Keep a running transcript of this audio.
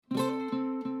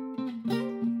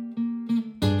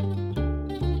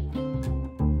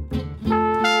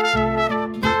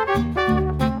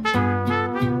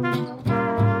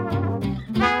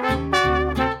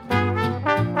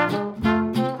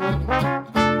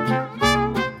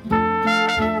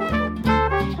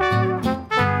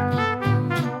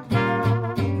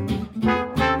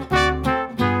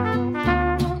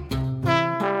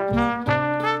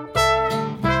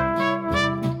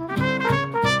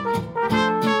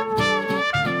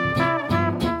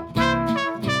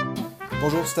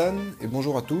Bonjour Stan et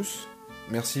bonjour à tous.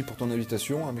 Merci pour ton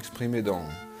invitation à m'exprimer dans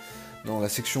la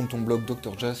section de ton blog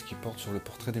Dr Jazz qui porte sur le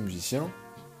portrait des musiciens.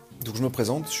 Donc je me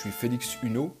présente, je suis Félix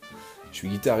Hunot, je suis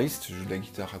guitariste, je joue de la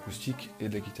guitare acoustique et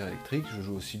de la guitare électrique, je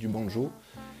joue aussi du banjo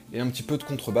et un petit peu de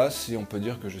contrebasse et on peut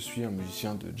dire que je suis un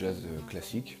musicien de jazz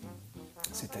classique.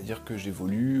 C'est-à-dire que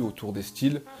j'évolue autour des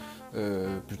styles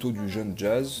plutôt du jeune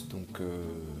jazz, donc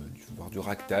voire du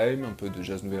ragtime, un peu de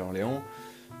jazz Nouvelle-Orléans,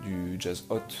 du jazz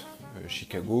hot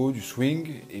Chicago, du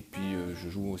swing, et puis je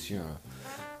joue aussi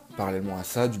parallèlement à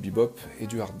ça du bebop et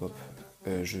du hard bop.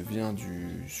 Je viens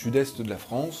du sud-est de la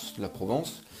France, de la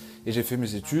Provence, et j'ai fait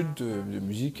mes études de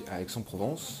musique à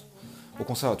Aix-en-Provence, au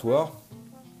conservatoire,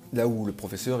 là où le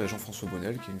professeur est Jean-François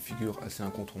Bonnel, qui est une figure assez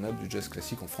incontournable du jazz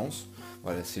classique en France.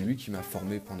 Voilà, c'est lui qui m'a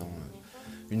formé pendant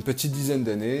une petite dizaine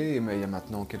d'années, et il y a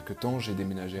maintenant quelques temps, j'ai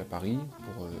déménagé à Paris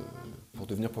pour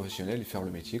devenir professionnel et faire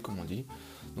le métier, comme on dit.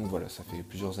 Donc voilà, ça fait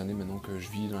plusieurs années maintenant que je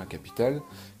vis dans la capitale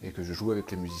et que je joue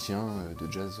avec les musiciens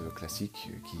de jazz classique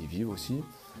qui y vivent aussi.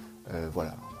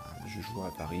 Voilà, je joue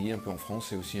à Paris, un peu en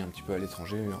France et aussi un petit peu à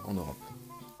l'étranger en Europe.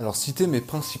 Alors citer mes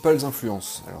principales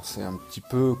influences, alors c'est un petit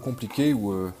peu compliqué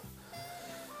ou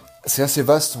c'est assez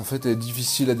vaste en fait et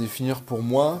difficile à définir pour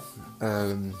moi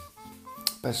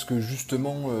parce que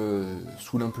justement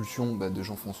sous l'impulsion de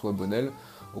Jean-François Bonnel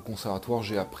au conservatoire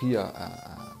j'ai appris à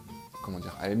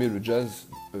aimer le jazz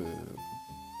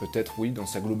peut-être oui dans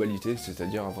sa globalité,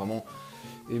 c'est-à-dire à vraiment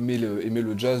aimer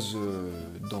le jazz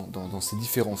dans ses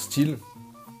différents styles.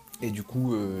 Et du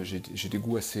coup, j'ai des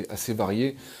goûts assez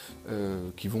variés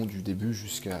qui vont du début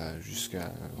jusqu'à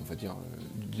on va dire,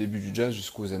 du début du jazz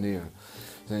jusqu'aux années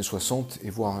 60, et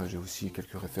voire j'ai aussi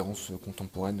quelques références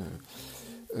contemporaines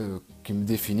qui me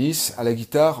définissent. À la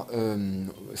guitare,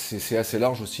 c'est assez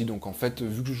large aussi, donc en fait,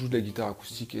 vu que je joue de la guitare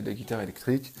acoustique et de la guitare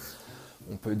électrique,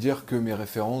 on peut dire que mes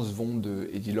références vont de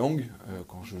Eddie Lang,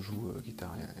 quand je joue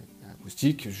guitare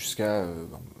acoustique, jusqu'à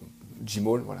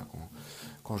J-Moll, voilà,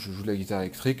 quand je joue de la guitare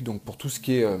électrique. Donc pour tout ce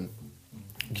qui est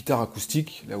guitare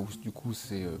acoustique, là où du coup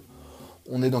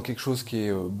on est dans quelque chose qui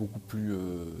est beaucoup plus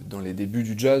dans les débuts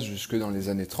du jazz jusque dans les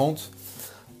années 30.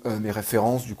 Mes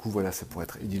références, du coup, voilà, ça pourrait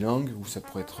être Eddie Lang, ou ça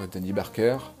pourrait être Danny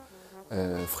Barker,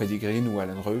 Freddie Green ou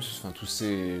Alan Rus, enfin tous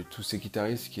ces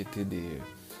guitaristes qui étaient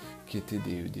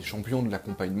des champions de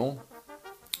l'accompagnement,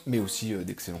 mais aussi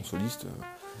d'excellents solistes,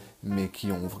 mais qui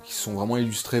sont vraiment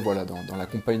illustrés voilà, dans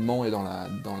l'accompagnement et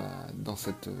dans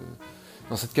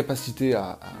cette capacité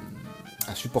à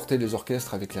supporter les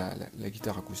orchestres avec la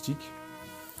guitare acoustique.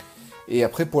 Et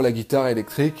après, pour la guitare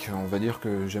électrique, on va dire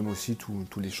que j'aime aussi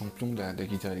tous les champions de la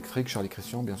guitare électrique, Charlie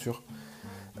Christian bien sûr,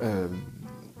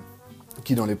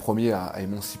 qui dans les premiers a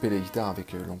émancipé la guitare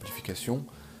avec l'amplification,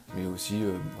 mais aussi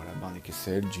voilà, Barney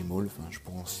Kessel, J-Moll, enfin, je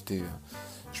pourrais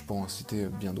en citer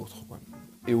bien d'autres.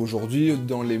 Et aujourd'hui,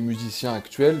 dans les musiciens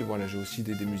actuels, voilà, j'ai aussi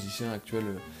des musiciens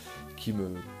actuels qui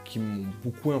m'ont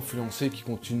beaucoup influencé, qui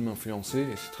continuent de m'influencer,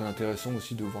 et c'est très intéressant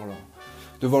aussi de voir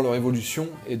leur évolution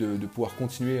et de pouvoir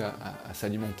continuer à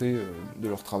s'alimenter de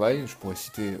leur travail. Je pourrais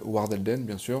citer Howard Elden,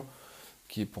 bien sûr,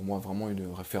 qui est pour moi vraiment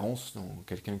une référence, dans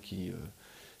quelqu'un qui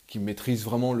maîtrise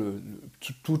vraiment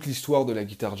toute l'histoire de la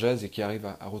guitare jazz et qui arrive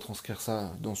à retranscrire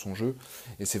ça dans son jeu.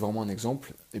 Et c'est vraiment un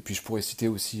exemple. Et puis je pourrais citer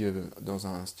aussi, dans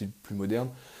un style plus moderne,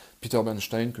 Peter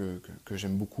Bernstein, que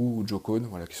j'aime beaucoup, ou Joe Cohn,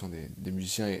 voilà, qui sont des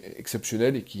musiciens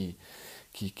exceptionnels et qui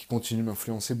continuent de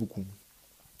m'influencer beaucoup.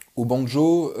 Au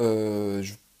banjo,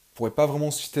 je pourrais pas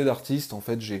vraiment citer d'artiste. En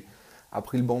fait, j'ai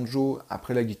appris le banjo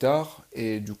après la guitare,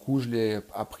 et du coup, je l'ai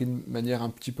appris de manière un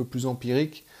petit peu plus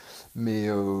empirique. Mais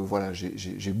voilà,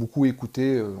 j'ai beaucoup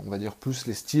écouté, on va dire, plus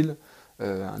les styles,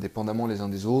 indépendamment les uns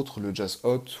des autres, le jazz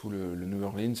hot ou le New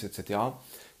Orleans, etc.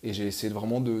 Et j'ai essayé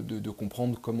vraiment de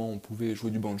comprendre comment on pouvait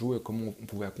jouer du banjo et comment on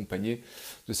pouvait accompagner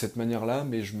de cette manière-là,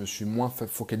 mais je me suis moins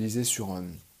focalisé sur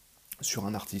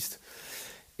un artiste.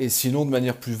 Et sinon, de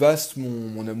manière plus vaste,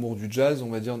 mon amour du jazz,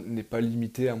 on va dire, n'est pas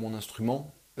limité à mon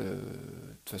instrument. De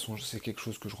toute façon, c'est quelque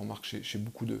chose que je remarque chez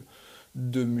beaucoup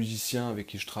de musiciens avec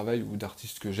qui je travaille ou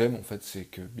d'artistes que j'aime, en fait, c'est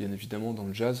que bien évidemment dans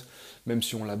le jazz, même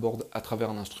si on l'aborde à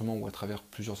travers un instrument ou à travers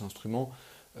plusieurs instruments,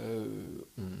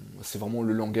 c'est vraiment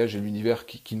le langage et l'univers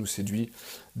qui nous séduit.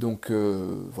 Donc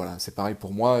voilà, c'est pareil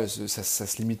pour moi, ça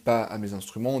se limite pas à mes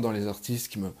instruments. Dans les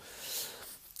artistes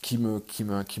qui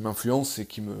m'influencent et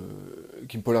qui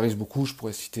me polarisent beaucoup, je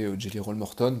pourrais citer Jelly Roll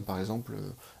Morton par exemple,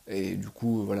 et du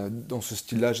coup voilà, dans ce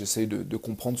style-là j'essaye de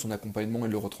comprendre son accompagnement et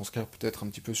de le retranscrire peut-être un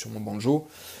petit peu sur mon banjo.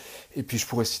 Et puis je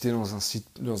pourrais citer dans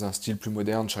un style plus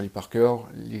moderne Charlie Parker,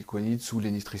 Lee Konitz ou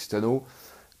Lenny Tristano,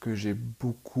 que j'ai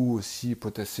beaucoup aussi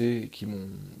potassé et qui m'ont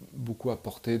beaucoup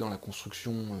apporté dans la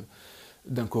construction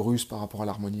d'un chorus par rapport à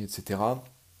l'harmonie, etc.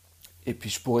 Et puis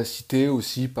je pourrais citer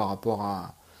aussi par rapport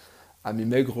à mes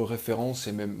maigres références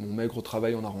et même mon maigre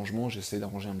travail en arrangement, j'essaie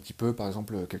d'arranger un petit peu, par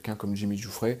exemple quelqu'un comme Jimmy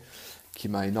Jouffret, qui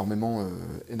m'a énormément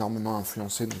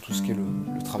influencé dans tout ce qui est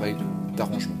le travail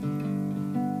d'arrangement.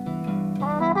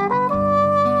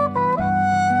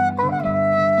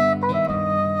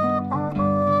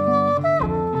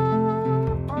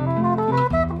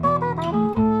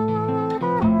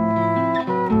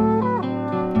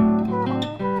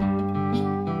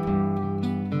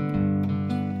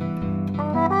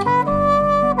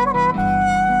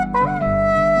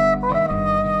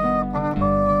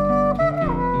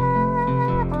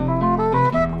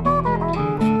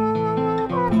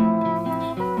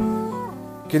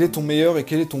 Quel est ton meilleur et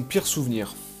quel est ton pire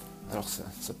souvenir? Alors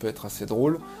ça peut être assez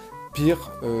drôle.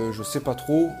 Pire, je sais pas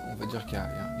trop, on va dire qu'il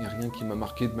n'y a rien qui m'a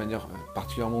marqué de manière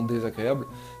particulièrement désagréable,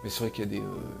 mais c'est vrai qu'il y a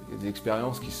des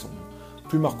expériences qui sont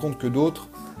plus marquantes que d'autres.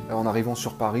 En arrivant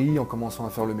sur Paris, en commençant à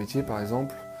faire le métier par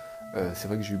exemple, c'est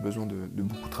vrai que j'ai eu besoin de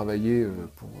beaucoup travailler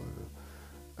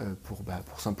pour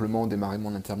simplement démarrer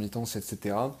mon intermittence,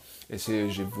 etc. Et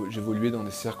j'évoluais dans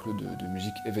des cercles de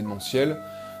musique événementielle,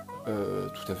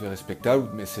 tout à fait respectable,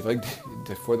 mais c'est vrai que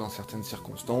des fois dans certaines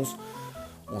circonstances,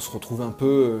 on se retrouve un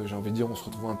peu, j'ai envie de dire, on se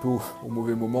retrouve un peu au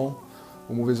mauvais moment,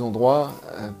 au mauvais endroit,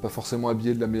 pas forcément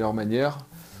habillé de la meilleure manière,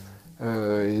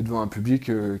 et devant un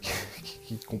public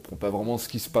qui ne comprend pas vraiment ce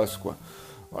qui se passe, quoi.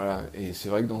 Voilà. Et c'est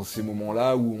vrai que dans ces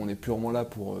moments-là où on est purement là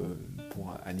pour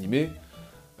animer,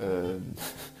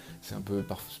 c'est un peu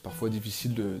parfois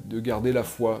difficile de garder la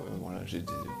foi. Voilà, j'ai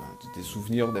des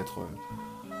souvenirs d'être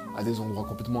à des endroits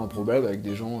complètement improbables avec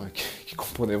des gens qui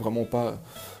comprenaient vraiment pas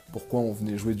pourquoi on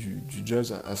venait jouer du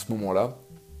jazz à ce moment-là.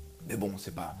 Mais bon,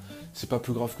 c'est pas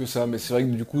plus grave que ça. Mais c'est vrai que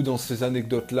du coup, dans ces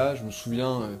anecdotes-là, je me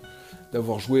souviens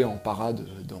d'avoir joué en parade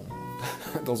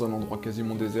dans un endroit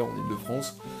quasiment désert en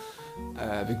Ile-de-France,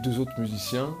 avec 2 autres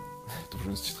musiciens, dont je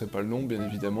ne citerai pas le nom, bien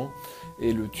évidemment.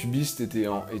 Et le tubiste était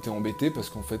embêté parce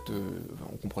qu'en fait,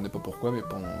 on comprenait pas pourquoi, mais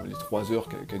pendant les 3 heures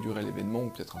qu'a duré l'événement, ou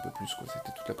peut-être un peu plus, quoi,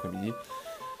 c'était toute l'après-midi,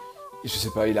 et je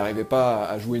sais pas, il n'arrivait pas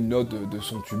à jouer une note de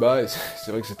son tuba, et c'est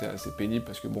vrai que c'était assez pénible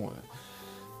parce que bon,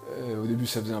 au début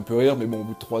ça faisait un peu rire, mais bon, au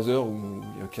bout de 3 heures où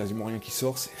il n'y a quasiment rien qui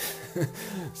sort,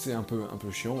 c'est un peu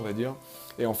chiant, on va dire.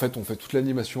 Et en fait, on fait toute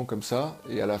l'animation comme ça,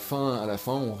 et à la fin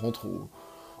on rentre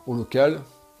au local,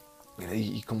 et là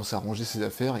il commence à ranger ses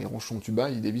affaires, il range son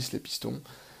tuba, il dévisse les pistons,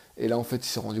 et là en fait il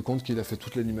s'est rendu compte qu'il a fait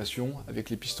toute l'animation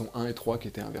avec les pistons 1 et 3 qui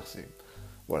étaient inversés.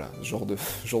 Voilà, ce genre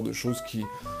de choses qui,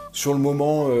 sur le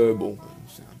moment, bon,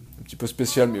 c'est un petit peu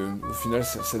spécial, mais au final,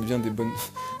 ça devient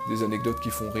des anecdotes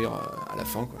qui font rire à la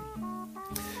fin, quoi.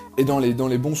 Et dans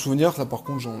les bons souvenirs, là par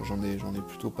contre, j'en ai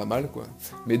plutôt pas mal, quoi.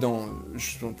 Mais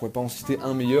je ne pourrais pas en citer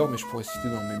un meilleur, mais je pourrais citer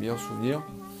dans mes meilleurs souvenirs.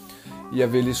 Il y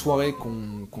avait les soirées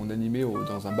qu'on animait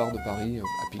dans un bar de Paris,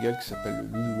 à Pigalle, qui s'appelle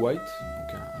le Lulu White,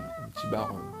 donc un petit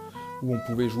bar où on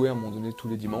pouvait jouer à un moment donné tous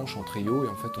les dimanches en trio, et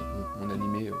en fait,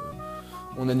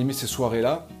 on animait ces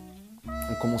soirées-là.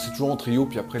 On commençait toujours en trio,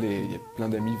 puis après, plein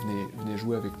d'amis venaient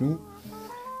jouer avec nous.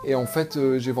 Et en fait,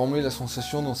 j'ai vraiment eu la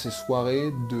sensation dans ces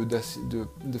soirées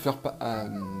de faire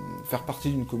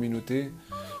partie d'une communauté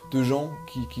de gens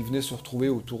qui venaient se retrouver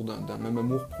autour d'un même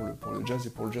amour pour le jazz et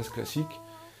pour le jazz classique.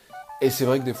 Et c'est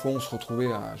vrai que des fois, on se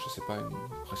retrouvait à, je sais pas,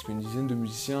 presque une dizaine de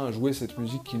musiciens à jouer cette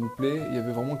musique qui nous plaît. Il y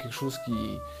avait vraiment quelque chose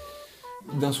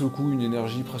d'un seul coup, une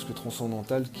énergie presque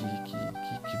transcendantale qui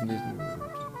venait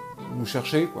nous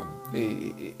chercher, quoi.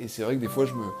 Et c'est vrai que des fois,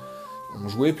 on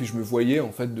jouait, puis je me voyais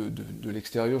en fait de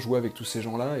l'extérieur jouer avec tous ces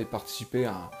gens-là et participer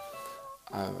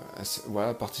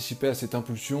participer à cette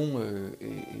impulsion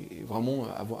et vraiment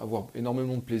avoir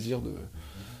énormément de plaisir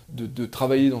de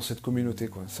travailler dans cette communauté,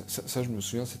 quoi. Ça, je me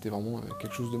souviens, c'était vraiment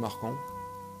quelque chose de marquant.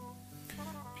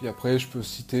 Puis après, je peux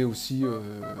citer aussi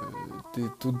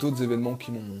d'autres événements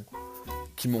qui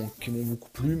m'ont beaucoup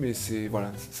plu, mais c'est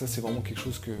vraiment quelque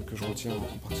chose que je retiens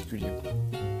en particulier.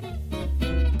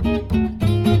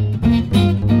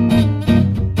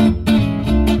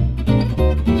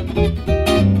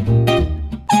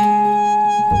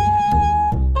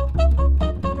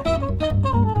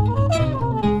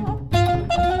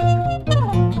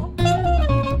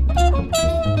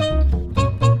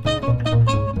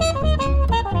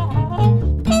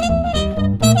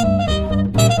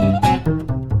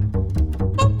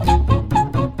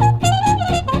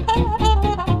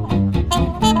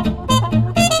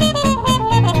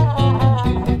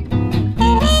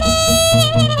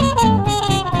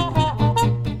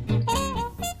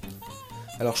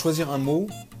 Alors choisir un mot,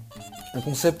 un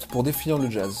concept pour définir le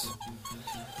jazz.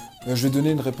 Je vais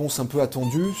donner une réponse un peu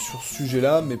attendue sur ce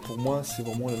sujet-là, mais pour moi, c'est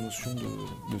vraiment la notion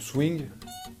de swing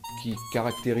qui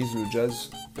caractérise le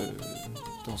jazz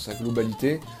dans sa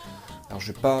globalité. Alors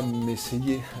je vais pas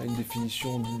m'essayer à une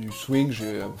définition du swing,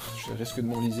 je risque de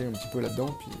m'enliser un petit peu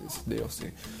là-dedans, puis d'ailleurs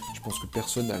je pense que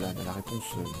personne n'a la réponse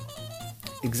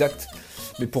exacte,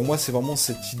 mais pour moi c'est vraiment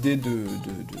cette idée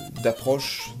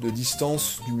d'approche, de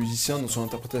distance du musicien dans son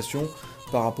interprétation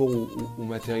par rapport au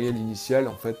matériel initial,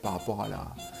 en fait, par rapport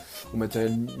au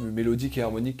matériel mélodique et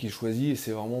harmonique qu'il choisit, et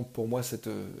c'est vraiment pour moi cette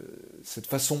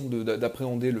façon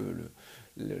d'appréhender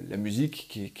la musique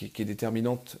qui est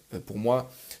déterminante pour moi.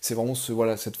 C'est vraiment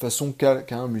cette façon qu'a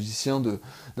un musicien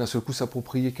d'un seul coup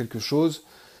s'approprier quelque chose,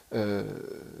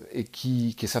 et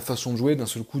qui est sa façon de jouer, d'un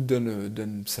seul coup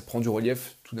ça prend du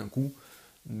relief tout d'un coup,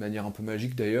 de manière un peu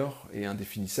magique d'ailleurs, et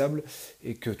indéfinissable,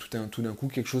 et que tout d'un coup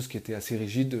quelque chose qui était assez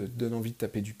rigide donne envie de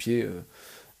taper du pied,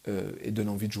 et donne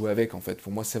envie de jouer avec, en fait.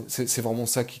 Pour moi, c'est vraiment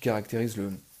ça qui caractérise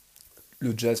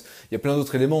le jazz. Il y a plein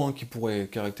d'autres éléments qui pourraient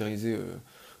caractériser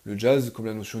le jazz, comme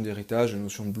la notion d'héritage, la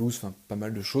notion de blues, enfin pas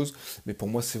mal de choses, mais pour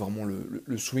moi c'est vraiment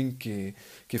le swing qui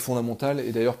est fondamental,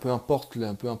 et d'ailleurs peu importe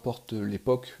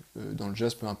l'époque dans le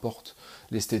jazz, peu importe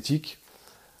l'esthétique,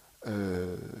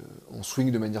 on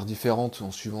swing de manière différente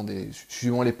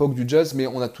suivant l'époque du jazz, mais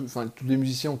tous les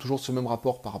musiciens ont toujours ce même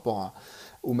rapport par rapport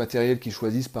au matériel qu'ils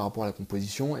choisissent, par rapport à la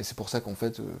composition, et c'est pour ça qu'en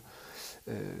fait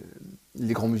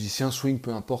les grands musiciens swing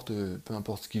peu importe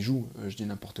ce qu'ils jouent. Je dis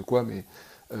n'importe quoi, mais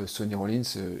Sonny Rollins,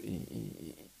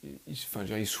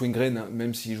 il swingerait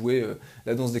même s'il jouait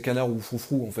la danse des canards ou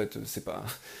Froufrou, en fait.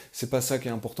 C'est pas ça qui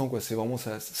est important, quoi. C'est vraiment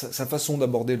sa façon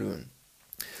d'aborder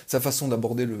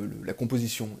la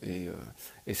composition, et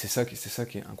c'est ça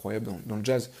qui est incroyable dans le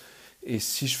jazz. Et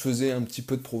si je faisais un petit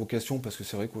peu de provocation, parce que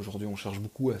c'est vrai qu'aujourd'hui on cherche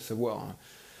beaucoup à savoir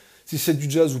si c'est du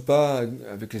jazz ou pas,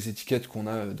 avec les étiquettes qu'on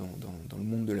a dans le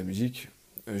monde de la musique,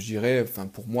 je dirais, enfin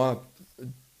pour moi,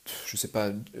 je sais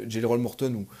pas, Jelly Roll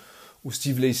Morton ou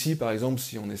Steve Lacy par exemple,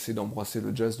 si on essaie d'embrasser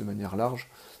le jazz de manière large,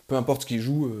 peu importe ce qu'il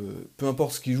joue,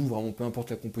 vraiment, peu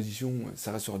importe la composition,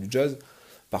 ça restera du jazz.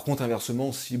 Par contre,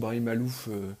 inversement, si Brahim Malouf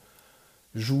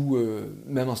joue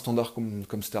même un standard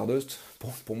comme Stardust,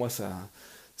 pour moi ça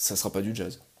sera pas du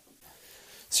jazz.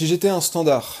 Si j'étais un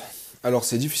standard, alors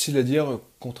c'est difficile à dire,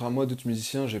 contrairement à d'autres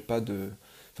musiciens, j'ai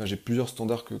plusieurs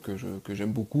standards que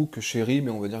j'aime beaucoup, que je chéris,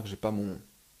 mais on va dire que j'ai pas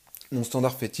mon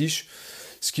standard fétiche.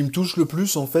 Ce qui me touche le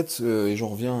plus, en fait, et j'en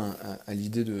reviens à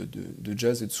l'idée de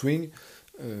jazz et de swing,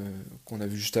 qu'on a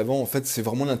vu juste avant, en fait, c'est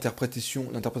vraiment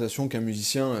l'interprétation qu'un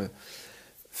musicien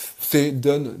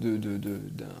donne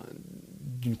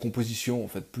d'une composition, en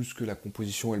fait, plus que la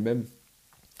composition elle-même.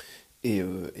 Et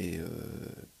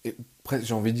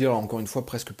j'ai envie de dire, encore une fois,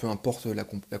 presque peu importe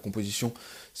la composition.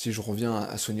 Si je reviens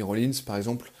à Sonny Rollins, par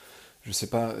exemple, je sais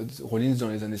pas, Rollins dans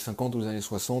les années 50 ou les années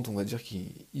 60, on va dire qu'il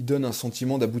donne un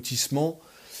sentiment d'aboutissement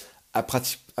à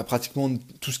pratiquement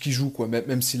tout ce qu'il joue, quoi.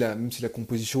 Même si la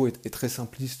composition est très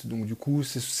simpliste. Donc du coup,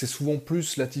 c'est souvent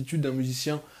plus l'attitude d'un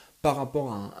musicien par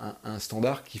rapport à un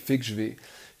standard qui fait que je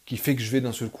vais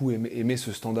d'un seul coup aimer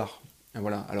ce standard. Et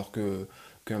voilà. Alors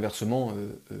qu'inversement,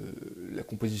 la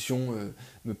composition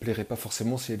me plairait pas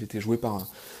forcément si elle était jouée par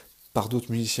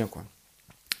d'autres musiciens, quoi.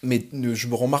 Mais je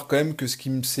me remarque quand même que ce qui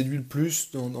me séduit le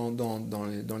plus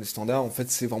dans les standards, en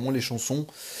fait, c'est vraiment les chansons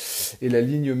et la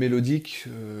ligne mélodique,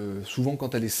 souvent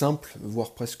quand elle est simple,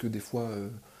 voire presque des fois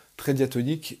très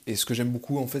diatonique. Et ce que j'aime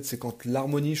beaucoup, en fait, c'est quand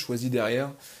l'harmonie choisie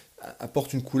derrière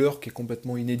apporte une couleur qui est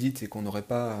complètement inédite et qu'on n'aurait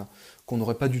pas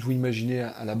du tout imaginé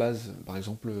à la base. Par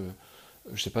exemple,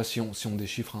 je sais pas si on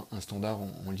déchiffre un standard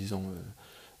en lisant,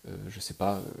 je sais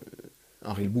pas,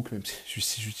 un real book, même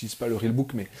si j'utilise pas le real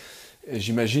book, mais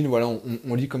j'imagine, voilà,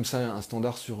 on lit comme ça un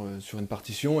standard sur une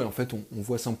partition, et en fait on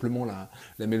voit simplement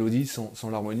la mélodie sans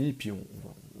l'harmonie, et puis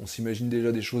on s'imagine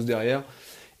déjà des choses derrière,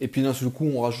 et puis d'un seul coup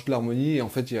on rajoute l'harmonie, et en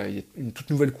fait il y a une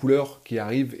toute nouvelle couleur qui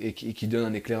arrive et qui donne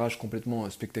un éclairage complètement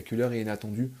spectaculaire et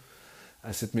inattendu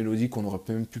à cette mélodie qu'on aurait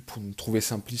même pu trouver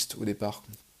simpliste au départ.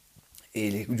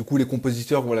 Et du coup les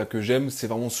compositeurs, voilà, que j'aime, c'est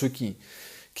vraiment ceux qui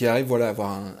arrivent, voilà, à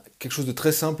avoir quelque chose de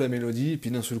très simple, la mélodie, et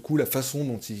puis d'un seul coup, la façon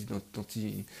dont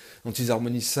ils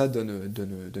harmonisent ça donne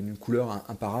une couleur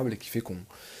imparable et qui fait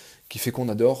qu'on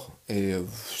adore. Et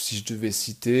si je devais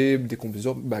citer des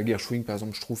compositeurs, Gershwin par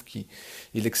exemple, je trouve qu'il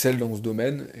excelle dans ce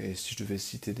domaine. Et si je devais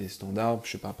citer des standards,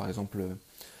 je sais pas, par exemple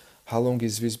How Long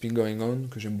Is This Been Going On,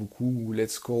 que j'aime beaucoup, ou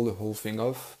Let's Call the Whole Thing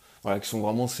Off, voilà, qui sont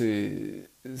vraiment ces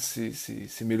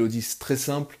mélodies très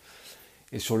simples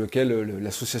et sur lequel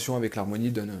l'association avec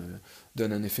l'harmonie donne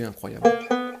un effet incroyable.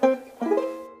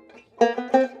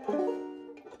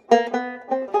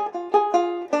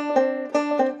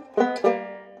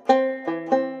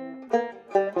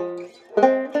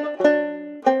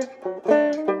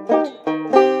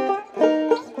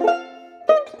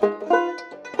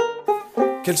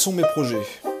 Quels sont mes projets?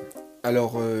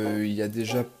 Alors, il y a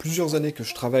déjà plusieurs années que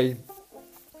je travaille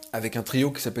avec un trio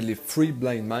qui s'appelle les Three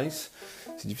Blind Mice.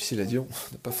 C'est difficile à dire, on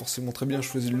n'a pas forcément très bien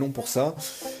choisi le nom pour ça.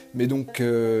 Mais donc,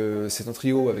 c'est un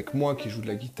trio avec moi qui joue de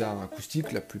la guitare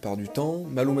acoustique la plupart du temps,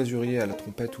 Malo Mazurier à la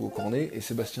trompette ou au cornet, et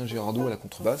Sébastien Girardot à la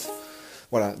contrebasse.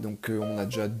 Voilà, donc on a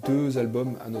déjà 2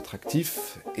 albums à notre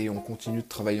actif, et on continue de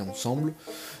travailler ensemble.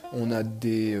 On a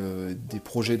des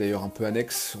projets d'ailleurs un peu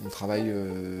annexes, on travaille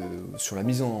sur la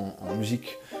mise en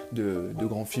musique de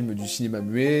grands films du cinéma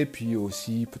muet, puis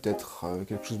aussi peut-être,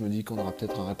 quelque chose me dit qu'on aura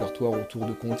peut-être un répertoire autour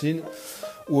de comptines,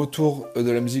 ou autour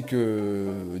de la musique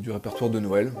du répertoire de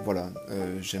Noël. Voilà,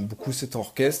 j'aime beaucoup cet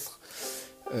orchestre,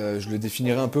 je le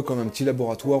définirais un peu comme un petit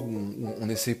laboratoire où on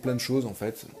essaie plein de choses en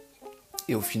fait.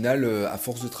 Et au final, à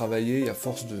force de travailler et à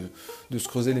force de se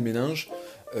creuser les méninges,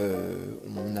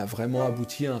 on a vraiment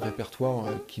abouti à un répertoire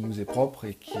qui nous est propre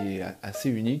et qui est assez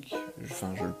unique,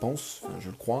 enfin je le pense, enfin, je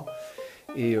le crois.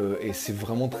 Et c'est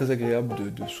vraiment très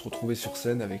agréable de se retrouver sur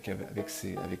scène avec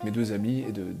mes 2 amis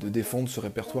et de défendre ce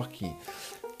répertoire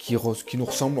qui nous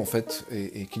ressemble en fait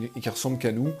et qui ressemble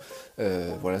qu'à nous.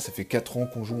 Voilà, ça fait 4 ans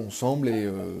qu'on joue ensemble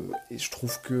et je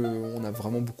trouve qu'on a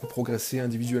vraiment beaucoup progressé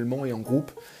individuellement et en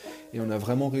groupe. Et on a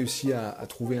vraiment réussi à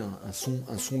trouver un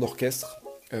son d'orchestre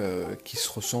qui se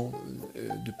ressent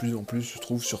de plus en plus, je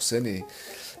trouve, sur scène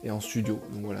et en studio.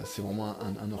 Donc voilà, c'est vraiment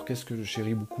un orchestre que je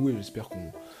chéris beaucoup et j'espère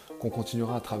qu'on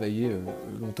continuera à travailler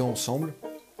longtemps ensemble.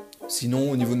 Sinon,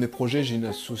 au niveau de mes projets, j'ai une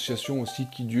association aussi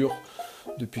qui dure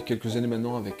depuis quelques années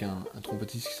maintenant avec un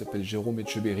trompettiste qui s'appelle Jérôme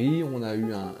Etcheberry. On a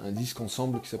eu un disque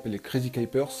ensemble qui s'appelle les Crazy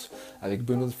Capers avec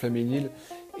Benoît de Flaménil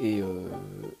et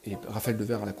Raphaël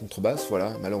Devers à la contrebasse.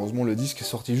 Voilà. Malheureusement, le disque est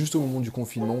sorti juste au moment du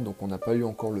confinement, donc on n'a pas eu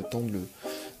encore le temps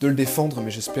de le défendre, mais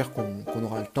j'espère qu'on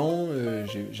aura le temps.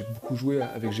 J'ai beaucoup joué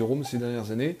avec Jérôme ces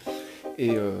dernières années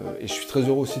et je suis très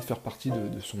heureux aussi de faire partie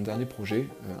de son dernier projet,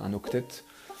 un octet.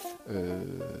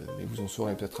 Mais vous en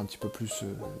saurez peut-être un petit peu plus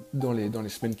dans les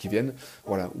semaines qui viennent,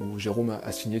 voilà, où Jérôme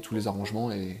a signé tous les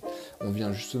arrangements et on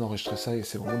vient juste d'enregistrer ça et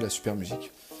c'est vraiment de la super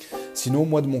musique. Sinon,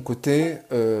 moi de mon côté,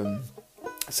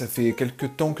 ça fait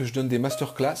quelques temps que je donne des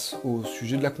masterclass au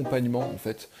sujet de l'accompagnement en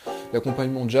fait.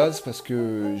 L'accompagnement jazz parce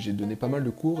que j'ai donné pas mal de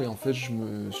cours et en fait je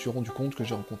me suis rendu compte que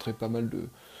j'ai rencontré pas mal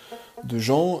de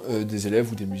gens, des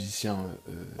élèves ou des musiciens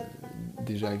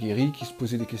déjà aguerris qui se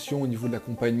posaient des questions au niveau de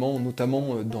l'accompagnement,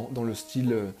 notamment dans les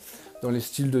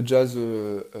styles de jazz,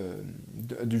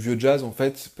 du vieux jazz en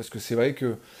fait, parce que c'est vrai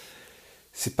que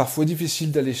c'est parfois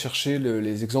difficile d'aller chercher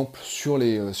les exemples sur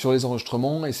les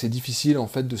enregistrements et c'est difficile en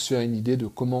fait de se faire une idée de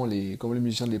comment les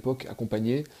musiciens de l'époque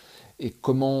accompagnaient et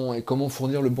comment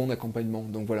fournir le bon accompagnement.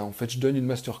 Donc voilà, en fait je donne une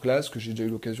masterclass que j'ai déjà eu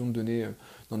l'occasion de donner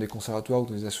dans des conservatoires ou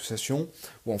dans des associations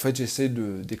où en fait j'essaie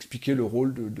d'expliquer le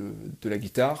rôle de la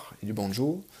guitare et du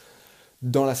banjo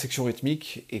dans la section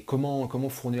rythmique et comment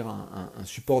fournir un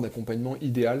support d'accompagnement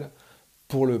idéal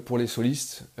pour les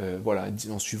solistes, voilà,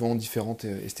 en suivant différentes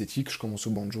esthétiques. Je commence au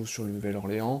banjo sur le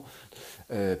Nouvelle-Orléans,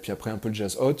 puis après un peu de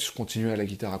jazz hot, je continue à la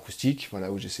guitare acoustique,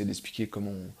 voilà, où j'essaie d'expliquer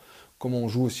comment on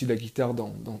joue aussi la guitare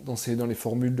dans les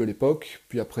formules de l'époque,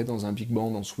 puis après dans un big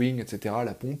band, en swing, etc.,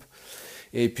 la pompe.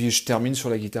 Et puis je termine sur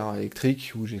la guitare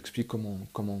électrique, où j'explique comment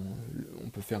on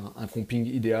peut faire un comping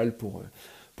idéal pour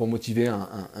motiver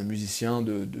un musicien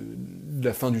de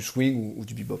la fin du swing ou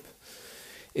du bebop.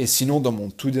 Et sinon, dans ma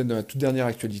toute dernière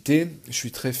actualité, je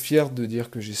suis très fier de dire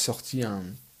que j'ai sorti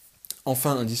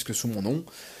enfin un disque sous mon nom,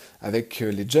 avec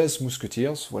les Jazz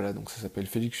Musketeers, voilà, donc ça s'appelle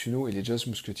Félix Hunot et les Jazz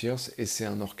Musketeers, et c'est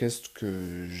un orchestre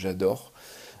que j'adore.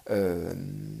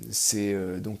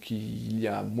 Donc il y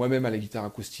a moi-même à la guitare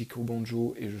acoustique, au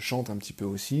banjo, et je chante un petit peu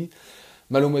aussi.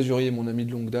 Malo Mazurier, mon ami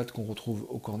de longue date, qu'on retrouve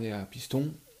au cornet et à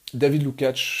piston. David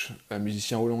Lukács, un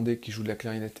musicien hollandais qui joue de la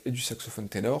clarinette et du saxophone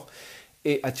ténor.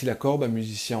 Et Attila Korb, un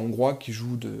musicien hongrois qui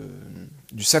joue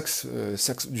du sax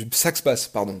basse,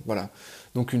 pardon, voilà.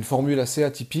 Donc une formule assez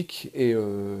atypique et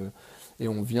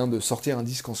on vient de sortir un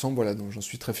disque ensemble, voilà, donc j'en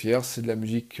suis très fier. C'est de la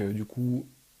musique du coup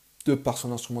de par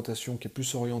son instrumentation qui est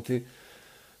plus orientée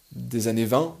des années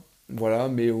 20, voilà,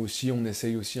 mais aussi on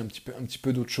essaye aussi un petit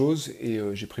peu d'autres choses et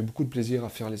j'ai pris beaucoup de plaisir à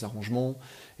faire les arrangements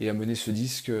et à mener ce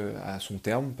disque à son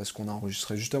terme parce qu'on a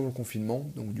enregistré juste avant le confinement,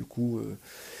 donc du coup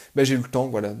j'ai eu le temps,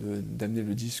 voilà, d'amener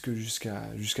le disque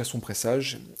jusqu'à son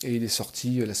pressage et il est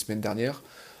sorti la semaine dernière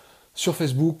sur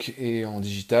Facebook et en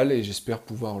digital et j'espère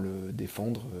pouvoir le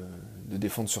défendre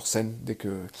sur scène dès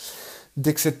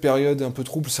que cette période un peu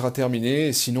trouble sera terminée.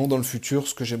 Et sinon, dans le futur,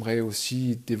 ce que j'aimerais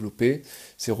aussi développer,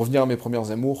 c'est revenir à mes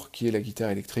premières amours, qui est la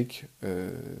guitare électrique,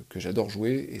 que j'adore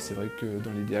jouer. Et c'est vrai que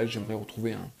dans l'idéal, j'aimerais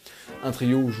retrouver un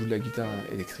trio où je joue de la guitare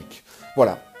électrique.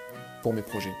 Voilà, pour mes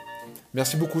projets.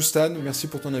 Merci beaucoup Stan, merci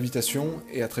pour ton invitation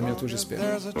et à très bientôt j'espère.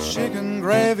 There's a chicken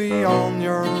gravy on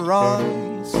your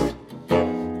rice.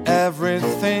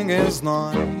 Everything is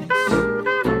nice.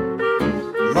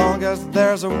 Long as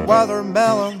there's a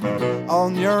watermelon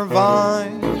on your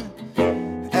vine,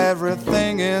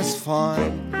 everything is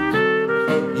fine.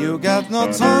 You got no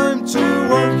time to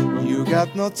work, you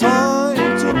got no time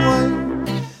to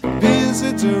play.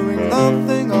 Busy doing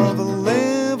nothing all the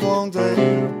live long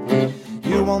day.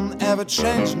 You won't ever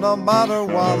change no matter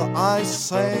what I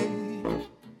say.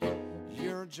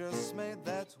 You're just made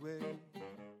that way.